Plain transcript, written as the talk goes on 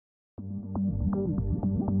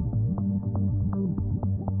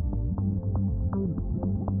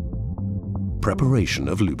Preparation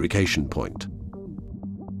of lubrication point.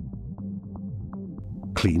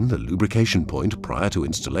 Clean the lubrication point prior to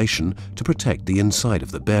installation to protect the inside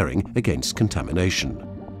of the bearing against contamination.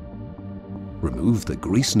 Remove the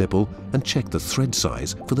grease nipple and check the thread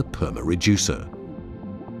size for the perma-reducer.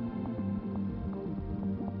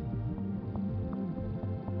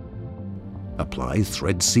 Apply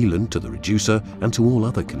thread sealant to the reducer and to all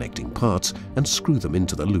other connecting parts and screw them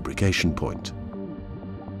into the lubrication point.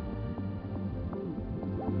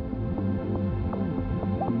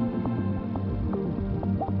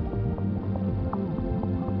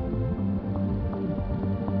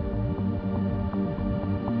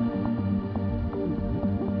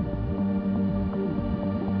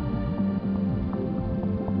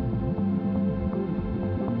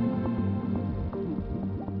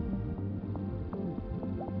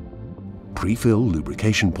 Pre-fill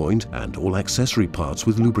lubrication point and all accessory parts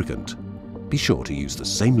with lubricant. Be sure to use the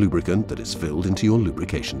same lubricant that is filled into your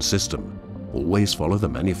lubrication system. Always follow the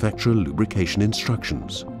manufacturer lubrication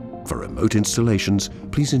instructions. For remote installations,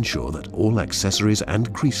 please ensure that all accessories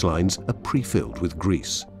and grease lines are pre-filled with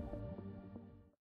grease.